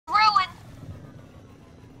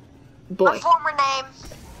Boy. My former name.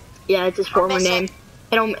 Yeah, it's his former name.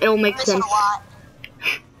 It'll make sense.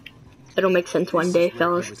 It'll make sense one day,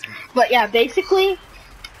 fellas. But yeah, basically,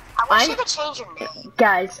 I wish you could change your name.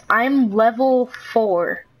 Guys, I'm level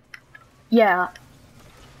 4. Yeah.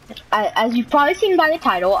 As you've probably seen by the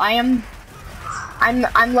title, I'm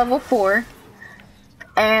level 4.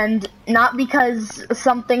 And not because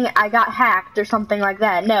something I got hacked or something like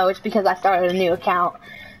that. No, it's because I started a new account.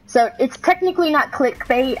 So it's technically not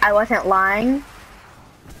clickbait. I wasn't lying.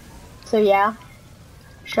 So yeah.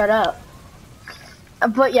 Shut up.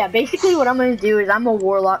 But yeah, basically what I'm going to do is I'm a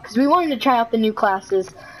warlock because we wanted to try out the new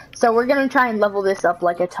classes. So we're going to try and level this up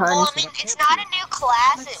like a ton. Well, I mean, it's not a new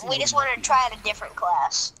class. We just wanted to try out a different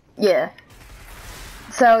class. Yeah.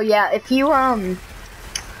 So yeah, if you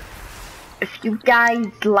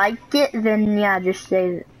guys like it, then yeah, just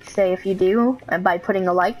say if you do, and by putting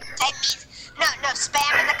a like. No,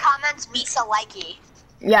 spam in the comments, Misa likey.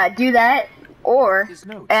 Yeah, do that, or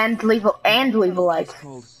and leave a like,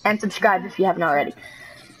 and subscribe if you haven't already.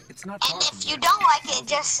 And if you don't like it,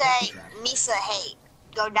 just say Misa hate.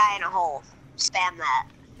 Go die in a hole. Spam that.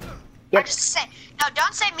 Yep. Or just say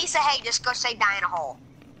don't say Misa hate. Just go say die in a hole.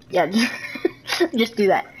 Yeah, just do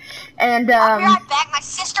that. And I'll be right back. My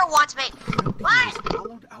sister wants me. What?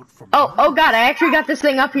 Oh God! I actually got this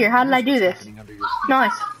thing up here. How did I do this?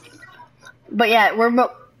 Nice. But yeah, we're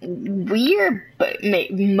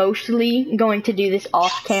mostly going to do this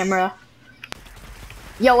off camera.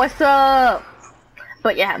 Yo, what's up?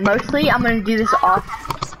 But yeah, mostly I'm gonna do this off.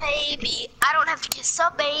 Baby, I don't have to kiss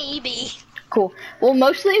a baby. Cool. Well,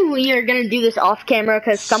 mostly we are gonna do this off camera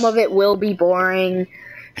because some of it will be boring.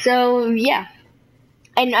 So yeah.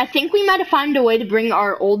 And I think we might have found a way to bring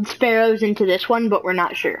our old sparrows into this one, but we're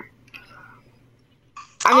not sure.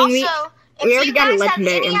 I mean, also, we already got a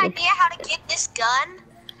legendary if you guys have emblem. any idea how to get this gun,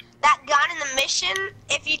 that gun in the mission,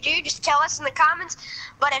 if you do, just tell us in the comments.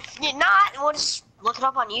 But if you're not, we'll just look it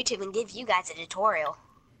up on YouTube and give you guys a tutorial.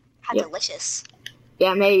 How delicious.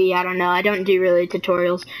 Yeah, maybe. I don't know. I don't do really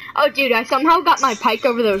tutorials. Oh, dude, I somehow got my pike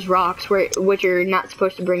over those rocks, which you're not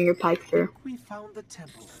supposed to bring your pike through. We found the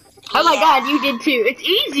temple. Oh my God, you did too. It's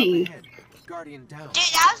easy. Guardian down. Dude,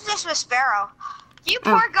 that was just with Sparrow. You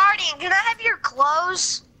poor Guardian, can I have your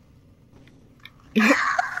clothes?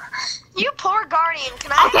 You poor Guardian,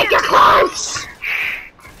 can I I'll have take your clothes!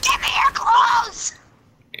 Give me your clothes!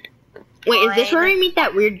 Wait, is this where we meet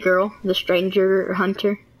that weird girl, the stranger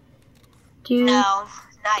hunter? Dude. No,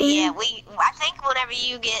 not yet. I think whenever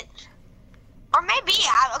you get, or maybe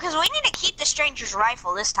because we need to keep the stranger's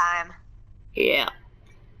rifle this time. Yeah.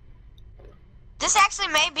 This actually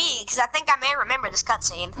may be because I think I may remember this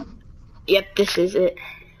cutscene. Yep, this is it.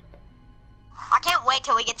 I can't wait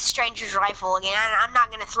till we get the stranger's rifle again. I'm not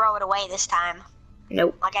gonna throw it away this time.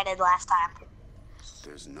 Nope. Like I did last time.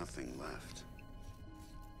 There's nothing left.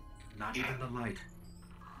 Not even the light.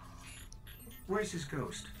 Where's his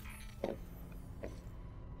ghost?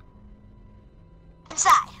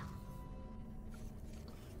 Inside.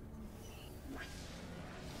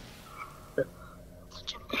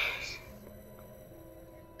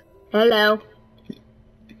 Hello.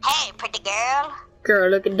 Hey, pretty girl. Girl,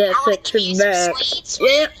 look at that I wanna give sexy you some back.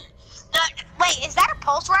 sweet. Yeah. Wait, is that a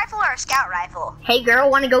pulse rifle or a scout rifle? Hey girl,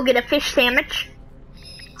 wanna go get a fish sandwich?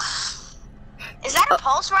 Is that a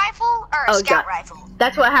pulse rifle or a scout rifle?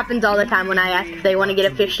 That's what happens all the time when I ask if they want to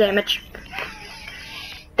get a fish sandwich.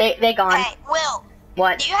 They gone. Hey, Will.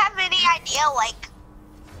 What? Do you have any idea, like,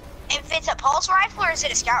 if it's a pulse rifle or is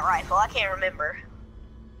it a scout rifle? I can't remember.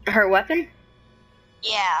 Her weapon?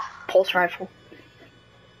 Yeah. Pulse rifle.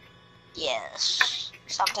 Yes.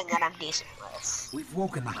 Something that I'm decent with. We've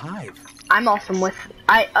woken the hive. I'm awesome with.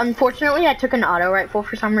 Unfortunately I took an auto rifle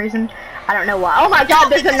for some reason. I don't know why. Oh my God,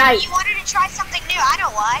 there's a knight. You wanted to try something new. I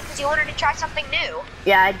don't lie, because you wanted to try something new.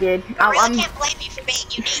 Yeah, I did. I really can't blame you for being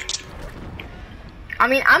unique. I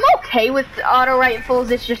mean, I'm okay with auto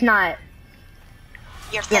rifles. It's just not.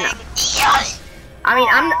 Your thing. I mean,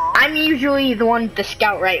 I'm usually the one with the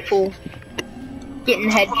scout rifle, getting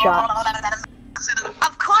headshots.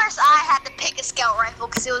 Of course, I had to pick a scout rifle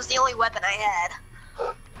because it was the only weapon I had.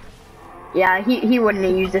 Yeah, he wouldn't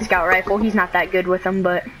have used the scout rifle. He's not that good with them,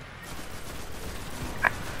 but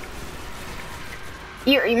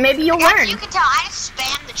maybe you'll learn. You can tell I just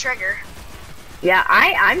spam the trigger. Yeah,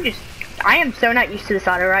 I am so not used to this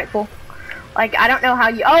auto rifle. Like, I don't know how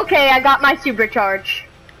you. Okay, I got my supercharge.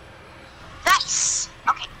 Nice.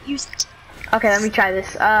 Okay, use it. Okay, let me try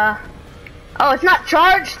this. Oh, it's not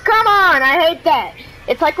charged? Come on, I hate that.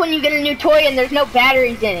 It's like when you get a new toy and there's no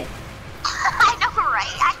batteries in it. I know, right?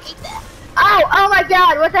 I hate that. Oh my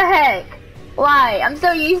God, what the heck? Why? I'm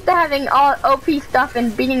so used to having all OP stuff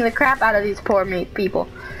and beating the crap out of these poor people.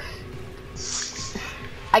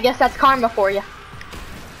 I guess that's karma for you.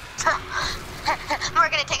 We're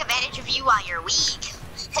gonna take advantage of you while you're weak.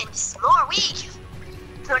 And just more weak.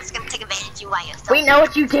 We're just gonna take advantage of you while you're so We know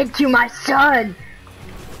what you did to my son.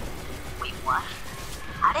 Wait, what?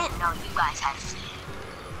 I didn't know you guys had a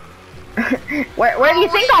Where do you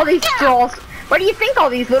think all these trolls? Where do you think all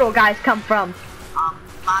these little guys come from?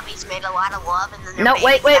 Mommy's made a lot of love and then their No,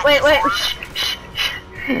 wait. babies got Shh, shh,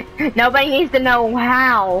 shh. Nobody needs to know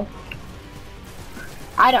how.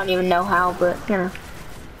 I don't even know how, but you know,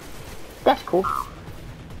 that's cool.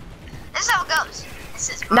 This is how it goes. This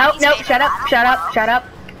is No, Mommy's made shut a up, lot of shut up, love. shut up.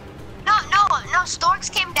 No, storks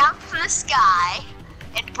came down from the sky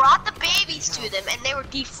and brought the babies to them and they were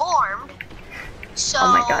deformed. So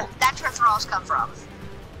Oh my God. that's where thralls come from.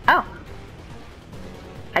 Oh,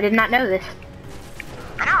 I did not know this.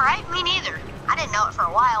 I know, right? Me neither. I didn't know it for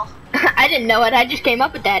a while. I didn't know it. I just came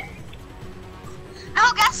up with that.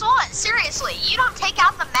 No, guess what? Seriously, you don't take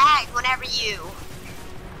out the mag whenever you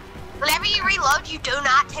reload, you do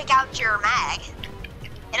not take out your mag.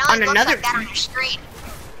 It only On looks another- like that on your screen.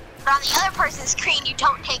 But on the other person's screen, you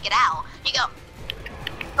don't take it out. You go,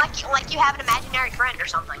 like you have an imaginary friend or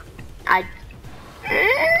something.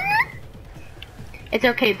 It's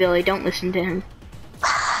okay, Billy. Don't listen to him.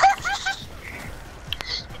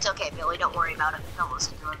 It's okay, Billy. Don't worry about it. Don't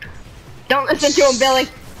listen to him. Don't listen to him, Billy.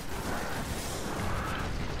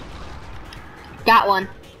 Got one.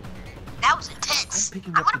 That was intense. I'm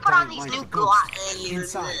picking I'm up gonna the put on dying these light new of ghosts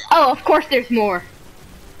inside. Oh, of course there's more.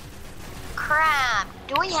 Crap.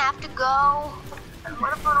 Do we have to go?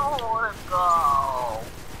 What if I don't want to go?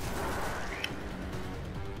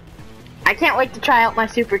 I can't wait to try out my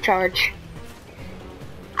supercharge.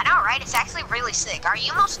 I know, right? It's actually really sick. Are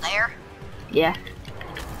you almost there? Yeah.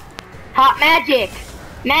 Hot magic!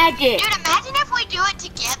 Magic! Dude, imagine if we do it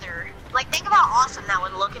together. Like, think of how awesome that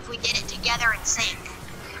would look if we did it together in sync.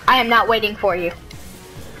 I am not waiting for you.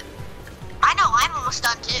 I know, I'm almost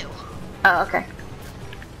done too. Oh, okay.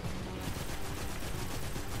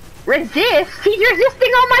 Resist? He's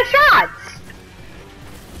resisting all my shots!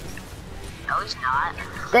 No, he's not.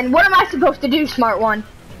 Then what am I supposed to do, smart one?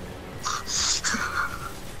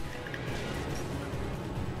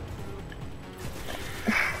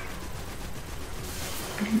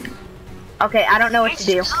 Okay, I don't know what to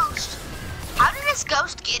do. Ghost. How did this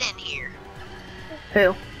ghost get in here?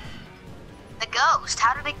 Who? The ghost,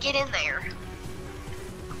 how did it get in there?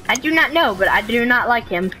 I do not know, but I do not like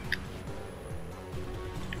him.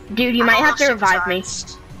 Dude, you might have to revive me.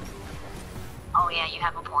 Supercharged. Oh yeah, you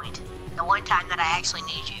have a point. The one time that I actually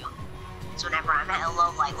need you is whenever I'm at a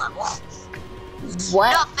low light level.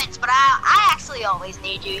 What? No offense, but I actually always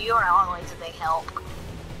need you. You are always a big help.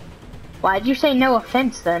 Why'd you say no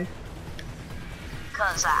offense then?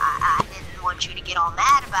 Because I didn't want you to get all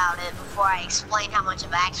mad about it before I explained how much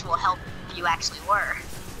of actual help you actually were.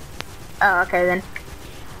 Oh, okay then.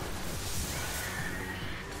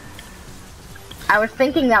 I was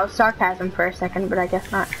thinking that was sarcasm for a second, but I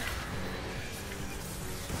guess not.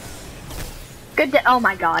 Good day. Oh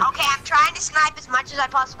my god. Okay, I'm trying to snipe as much as I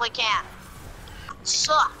possibly can.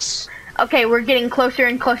 Sucks. Okay, we're getting closer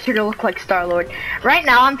and closer to look like Star-Lord. Right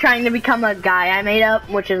now, I'm trying to become a guy I made up,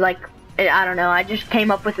 which is like, I don't know, I just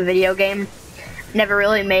came up with a video game. Never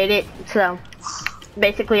really made it, so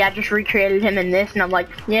basically I just recreated him in this, and I'm like,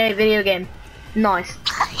 yay, video game. Nice.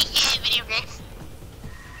 Yeah, video game.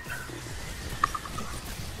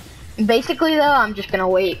 Basically, though, I'm just gonna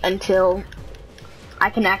wait until I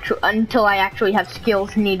actually have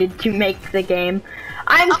skills needed to make the game.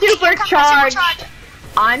 I'm Okay, here comes my supercharged. supercharge.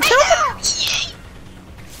 I'm super. Yay.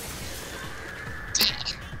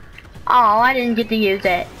 Oh, I didn't get to use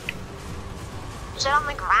it. Sit on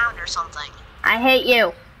the ground or something. I hate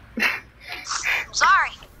you. I'm sorry.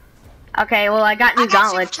 Okay, well, I got new I got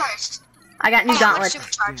gauntlets. supercharged. I got new Hey, I'm gonna gauntlets.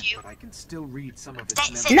 supercharge you. But I can still read some of its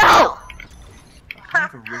Stay, memories. sit No! still.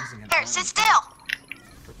 Never raising an Here, army, sit still.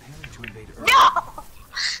 preparing to invade Earth. No!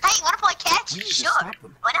 Hey, you wanna play catch? We need to Sure. stop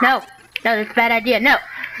them. Why not? No, that's a bad idea. No.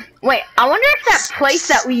 Wait, I wonder if that place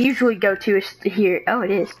that we usually go to is here. Oh,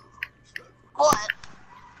 it is. What?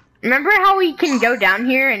 Remember how we can go down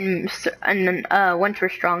here and then once we're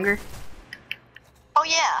stronger? Oh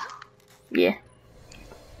yeah. Yeah.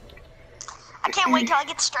 I can't wait till I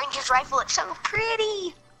get the stranger's rifle. It's so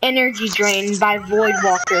pretty. Energy Drain by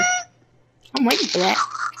Voidwalker. I'm waiting for that.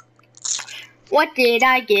 What did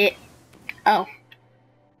I get? Oh.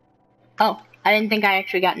 Oh, I didn't think I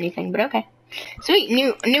actually got anything, but okay. Sweet,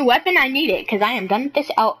 new weapon. I need it because I am done with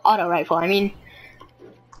this auto rifle. I mean,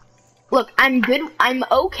 Look, I'm good. I'm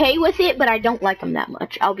okay with it, but I don't like them that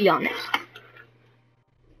much. I'll be honest.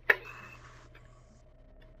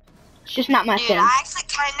 It's just not my Dude, thing. I actually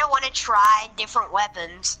kind of want to try different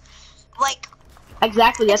weapons. Like,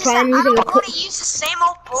 Exactly. That's it's just why I'm that I using a. don't want to use the same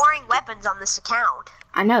old boring weapons on this account.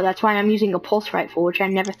 I know. That's why I'm using a pulse rifle, which I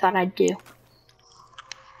never thought I'd do.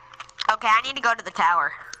 Okay, I need to go to the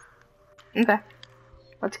tower. Okay.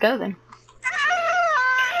 Let's go then.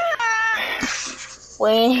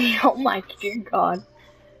 Wait. Oh my dear God.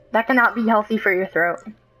 That cannot be healthy for your throat.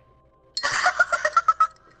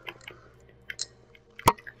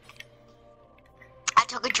 I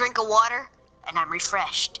took a drink of water, and I'm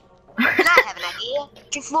refreshed. And I have an idea.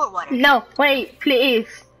 Drink more water. No. Wait. Please.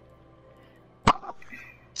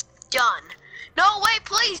 Done. No, wait,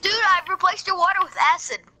 please, dude. I've replaced your water with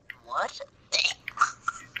acid. What?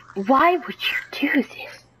 Why would you do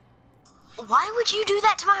this? Why would you do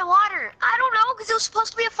that to my water? I don't know, because it was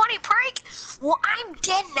supposed to be a funny prank. Well, I'm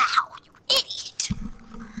dead now, you idiot.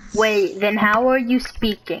 Wait. Then how are you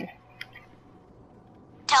speaking?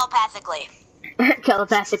 Telepathically.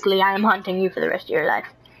 Telepathically, I am haunting you for the rest of your life.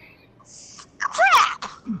 Crap!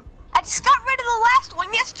 I just got rid of the last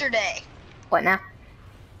one yesterday. What now?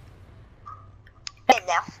 And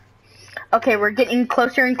now. Okay, we're getting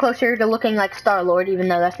closer and closer to looking like Star-Lord, even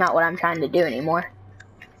though that's not what I'm trying to do anymore.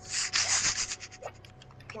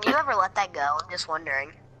 Can you ever let that go? I'm just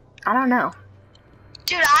wondering. I don't know.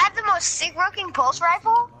 Dude, I have the most sick-looking pulse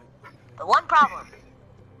rifle. The one problem.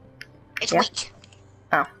 It's Yeah. weak.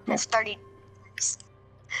 Oh. It's 30.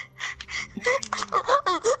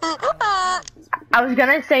 I was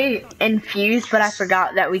gonna say infuse, but I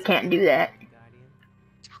forgot that we can't do that.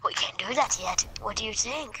 We can't do that yet. What do you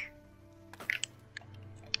think?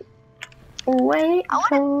 Wait I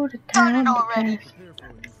for the done time it already. to pass.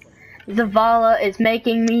 Zavala is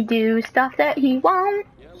making me do stuff that he won't.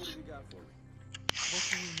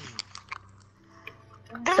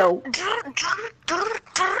 So-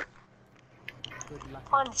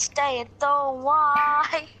 Fun to stay at the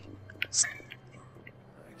Y.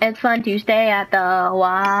 It's fun to stay at the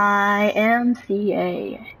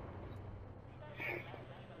YMCA.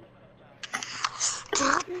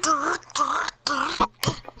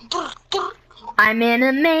 I'm an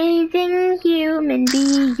amazing human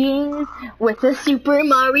being with a Super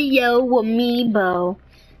Mario amiibo.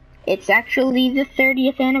 It's actually the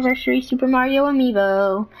 30th anniversary Super Mario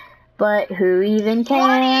amiibo, but who even What do you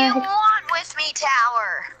cares? want with me,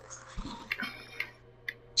 Tower?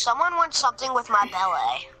 Someone wants something with my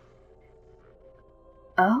belly.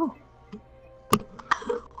 Oh.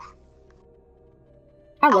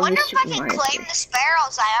 I I love wonder this if I Super can Mario. claim the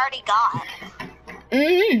sparrows I already got.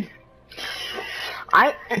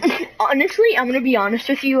 Honestly, I'm gonna be honest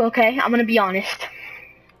with you, okay? I'm gonna be honest.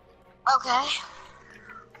 Okay.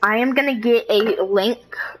 I am gonna get a Link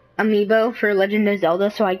amiibo for Legend of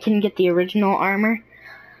Zelda so I can get the original armor.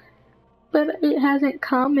 But it hasn't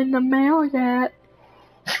come in the mail yet.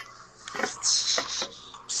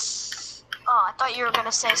 Oh, I thought you were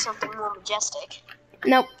gonna say something more majestic.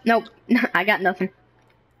 Nope. I got nothing.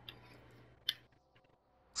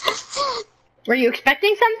 Were you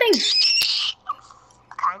expecting something?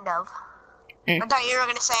 Kind of. Mm. I thought you were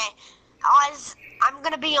gonna say, I'm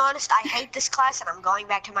gonna be honest, I hate this class and I'm going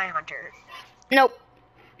back to my hunter. Nope,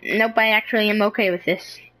 I actually am okay with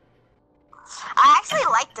this. I actually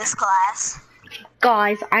like this class.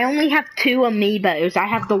 Guys, I only have 2 amiibos. I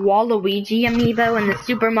have the Waluigi amiibo and the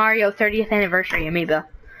Super Mario 30th Anniversary amiibo.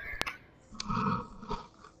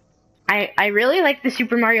 I really like the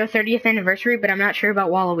Super Mario 30th Anniversary, but I'm not sure about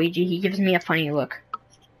Waluigi. He gives me a funny look.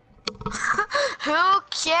 Who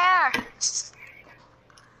cares?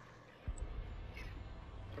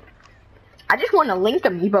 I just want a Link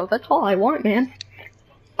amiibo. That's all I want, man.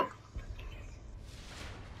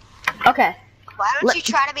 Okay. Why don't you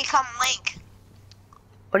try to become Link?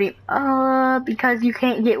 What do you? Because you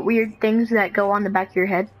can't get weird things that go on the back of your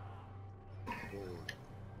head.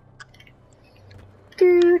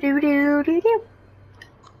 Do do do do do.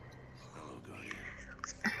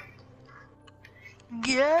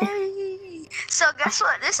 Yay! So guess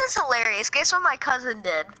what? This is hilarious. Guess what my cousin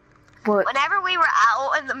did? What? Whenever we were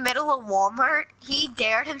out in the middle of Walmart, he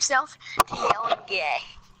dared himself to yell gay.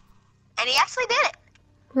 And he actually did it.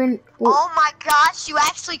 Oh my gosh, you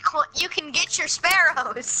actually you can get your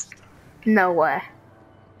sparrows. No way.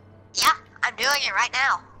 Yeah, I'm doing it right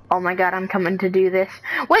now. Oh my god, I'm coming to do this.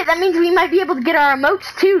 Wait, that means we might be able to get our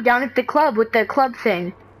emotes too down at the club with the club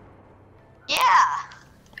thing. Yeah.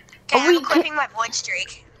 Okay, We I'm equipping my void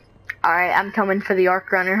streak. Alright, I'm coming for the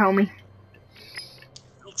Arc Runner, homie.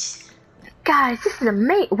 Guys, this is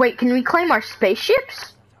amazing. Wait, can we claim our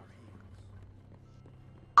spaceships?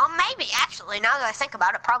 Actually, now that I think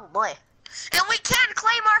about it, probably. And we can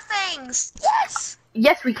claim our things! Yes!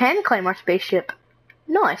 Yes, we can claim our spaceship.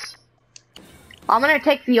 Nice. I'm gonna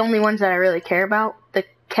take the only ones that I really care about. The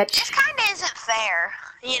catch. This kinda isn't fair,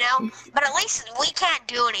 you know? But at least we can't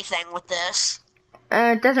do anything with this.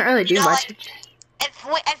 It doesn't really do much.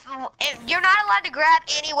 Like, if you're not allowed to grab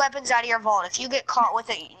any weapons out of your vault, if you get caught with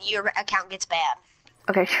it, your account gets bad.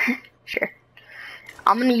 Okay, sure.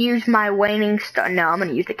 I'm gonna use my waning star. No, I'm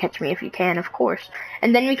gonna use the catch me if you can, of course.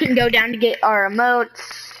 And then we can go down to get our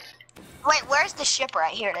emotes. Wait, where's the ship?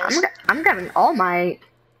 Right here it is. I'm grabbing all my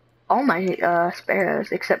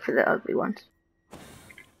sparrows except for the ugly ones.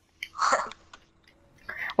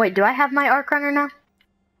 Wait, do I have my arc runner now?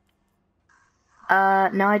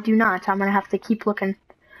 No, I do not. I'm gonna have to keep looking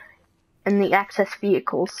in the access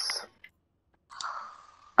vehicles.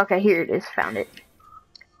 Okay, here it is. Found it.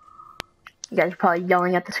 You guys are probably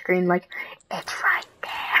yelling at the screen like, it's right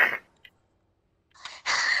there.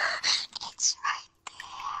 It's right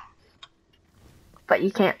there. But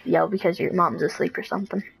you can't yell because your mom's asleep or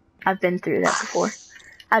something. I've been through that before.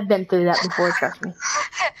 Trust me.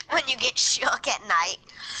 When you get shook at night.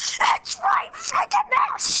 That's right, freaking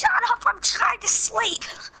now. Shut up, I'm trying to sleep.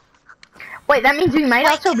 Wait, that means we might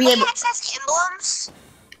also be able. Access emblems?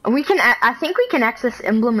 We can. I think we can access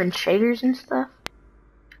emblem and shaders and stuff.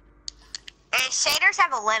 And shaders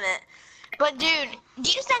have a limit. But dude,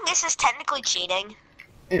 do you think this is technically cheating?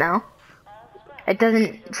 No. It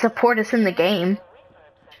doesn't support us in the game.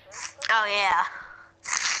 Oh yeah.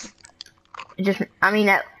 It just, I mean,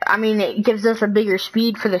 it gives us a bigger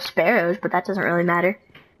speed for the sparrows, but that doesn't really matter.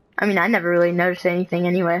 I mean, I never really noticed anything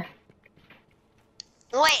anyway.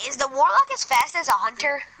 Wait, is the warlock as fast as a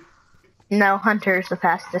hunter? No, hunter is the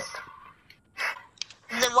fastest.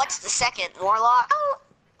 Then what's the second, warlock? Oh,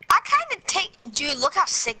 I kind of take. Dude, look how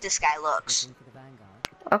sick this guy looks.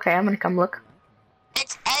 Okay, I'm gonna come look.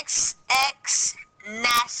 It's XX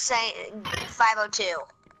NASA 502.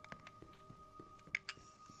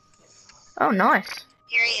 Oh, nice.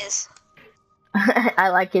 Here he is. I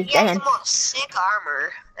like his He has dance. the most sick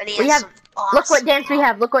armor, and he We has have. some awesome Look what dance we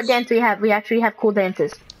have. Look what dance we have. We actually have cool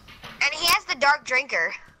dances. And he has the dark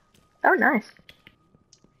drinker. Oh, nice.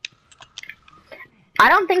 I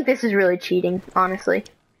don't think this is really cheating, honestly.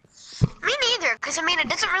 Me neither, because I mean, it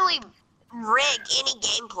doesn't really rig any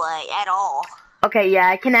gameplay at all. Okay, yeah,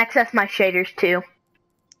 I can access my shaders too.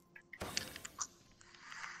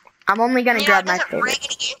 I'm only gonna grab my it doesn't rig favorite.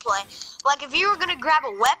 any gameplay. Like, if you were gonna grab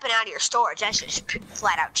a weapon out of your storage, that's just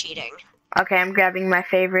flat out cheating. Okay, I'm grabbing my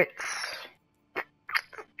favorites.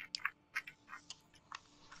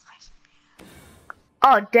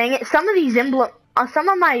 Oh, dang it. Some of these some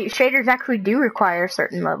of my shaders actually do require a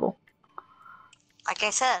certain level. Like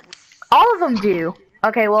I said. All of them do.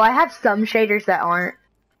 Okay, well, I have some shaders that aren't.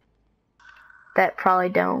 That probably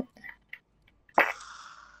don't.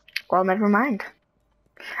 Well, never mind.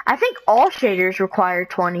 I think all shaders require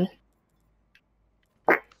 20.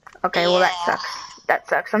 Okay, well, that sucks. That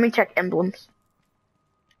sucks. Let me check emblems.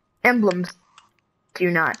 Emblems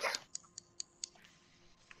do not.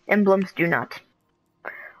 Emblems do not.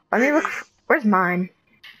 Let me look. Where's mine?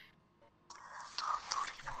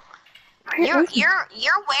 You're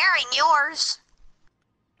wearing yours.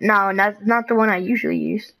 No, not the one I usually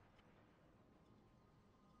use.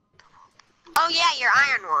 Oh yeah, your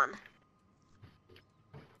iron one.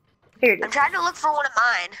 Here it I'm is. trying to look for one of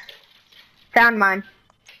mine. Found mine.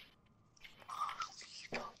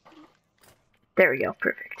 There we go.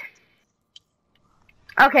 Perfect.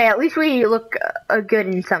 Okay, at least we look good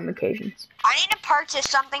in some occasions. I need to purchase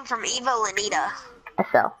something from Eva Lanita. I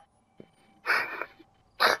fell.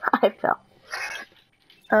 I fell.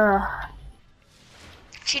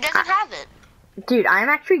 She doesn't have it. Dude, I'm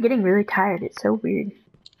actually getting really tired. It's so weird.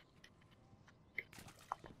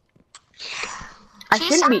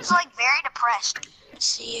 She sounds like very depressed.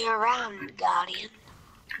 See you around, Guardian.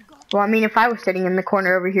 Well, I mean, if I was sitting in the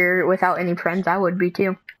corner over here without any friends, I would be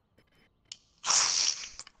too.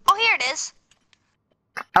 Oh, here it is.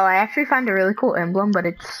 Oh, I actually found a really cool emblem, but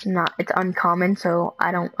it's uncommon, so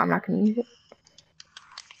I'm not gonna use it.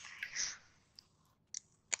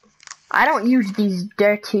 I don't use these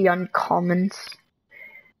dirty uncommons.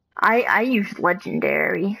 I use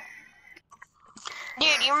legendary.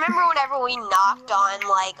 Dude, you remember whenever we knocked on,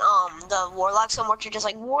 like, the warlocks so much, you're just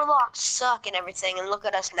like, warlocks suck and everything, and look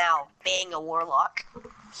at us now, being a warlock.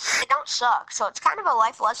 They don't suck, so it's kind of a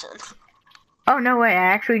life lesson. Oh, no way, I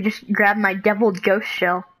actually just grabbed my deviled ghost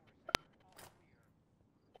shell.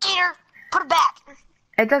 Peter, put it back.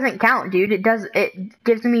 It doesn't count, dude. It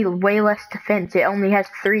gives me way less defense. It only has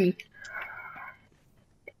 3.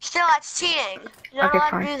 Still, that's cheating. You're not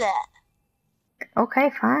allowed to do that. Okay,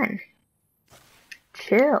 fine.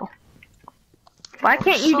 Chill. Why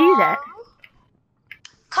can't you do that?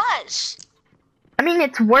 'Cause. I mean,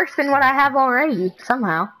 it's worse than what I have already,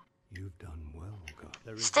 somehow. You've done well,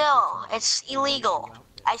 God. Still, it's illegal.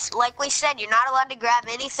 Like we said, you're not allowed to grab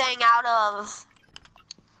anything out of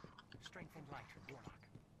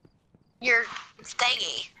your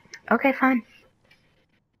thingy. Okay, fine.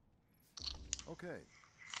 Okay.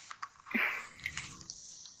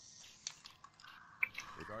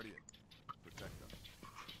 The Guardian, protect us.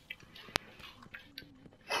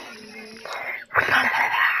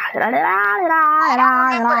 I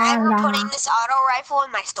don't remember ever putting this auto rifle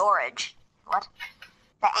in my storage. What?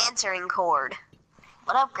 The answering cord.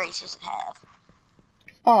 What upgrades does it have?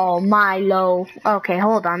 Oh, Milo. Okay,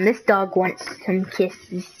 hold on. This dog wants some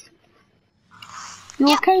kisses.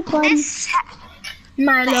 You okay, buddy? The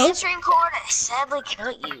Milo? answering cord I sadly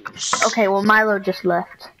cannot use. Okay, well, Milo just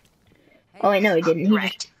left. Oh, wait, no, he didn't. He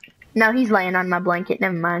Right. just... No, he's laying on my blanket.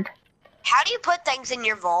 Never mind. How do you put things in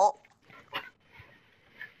your vault?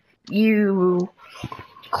 You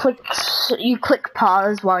click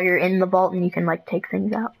pause while you're in the vault, and you can, like, take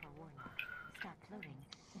things out. Okay,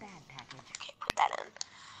 put that in.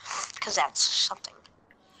 Because that's something.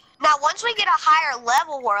 Now, once we get a higher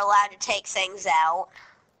level, we're allowed to take things out.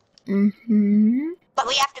 Mm-hmm. But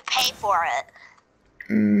we have to pay for it.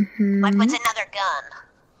 Mm-hmm. Like with another gun.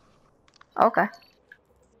 Okay.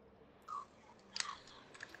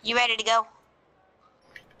 You ready to go?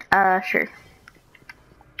 Sure.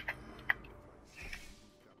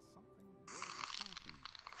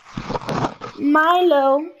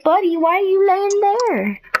 Milo, buddy, why are you laying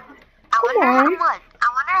there? I wonder on.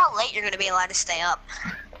 how late you're gonna be allowed to stay up.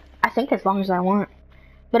 I think as long as I want.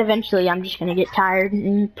 But eventually I'm just gonna get tired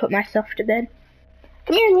and put myself to bed.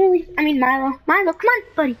 Come here, Lily. I mean, Milo. Milo, come on,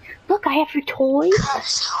 buddy. Look, I have your toys.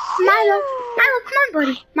 Milo, come on,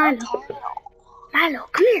 buddy. Milo,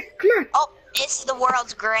 come here, come on. Oh, it's the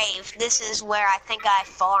world's grave. This is where I think I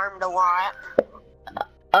farmed a lot.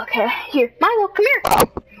 Okay, here. Milo, come here.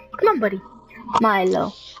 Come on, buddy.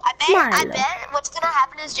 Milo. I bet what's gonna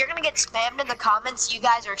happen is you're gonna get spammed in the comments. You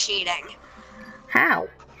guys are cheating. How?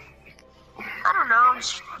 I don't know,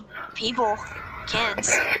 just people,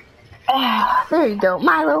 kids. There you go,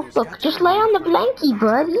 Milo. Look, just lay on the blankie,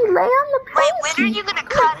 buddy. Lay on the Wait, blankie. when are you gonna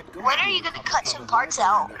cut? When are you gonna cut some parts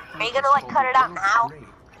out? Are you gonna like cut it out now?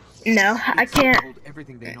 No, I can't. Told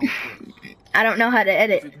everything they know is good. I don't know how to If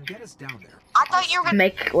you edit. can get us down there. I thought you were gonna.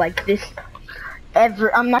 Make like this.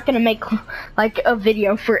 I'm not gonna make like a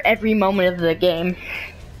video for every moment of the game.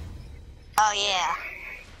 Oh yeah.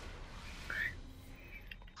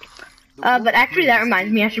 But actually that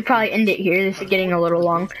reminds me, I should probably end it here. This is getting a little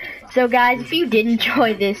long. So guys, if you did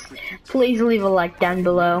enjoy this, please leave a like down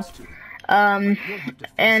below. And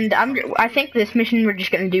I think this mission we're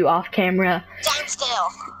just gonna do off camera, Stand still.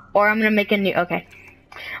 or I'm gonna make a new. Okay.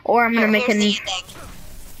 Or I'm gonna make a new. Here's the ending.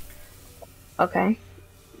 Okay.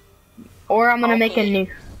 Or I'm gonna make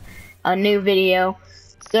a new video.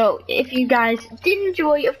 So if you guys did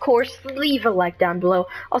enjoy, of course, leave a like down below.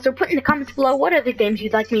 Also, put in the comments below what other games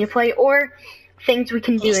you'd like me to play, or things we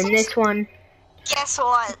can do in this one. Guess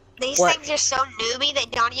what? These What? things are so newbie they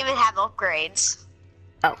don't even have upgrades.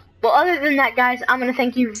 Oh, well, other than that, guys, I'm gonna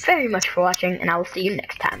thank you very much for watching, and I will see you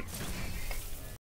next time.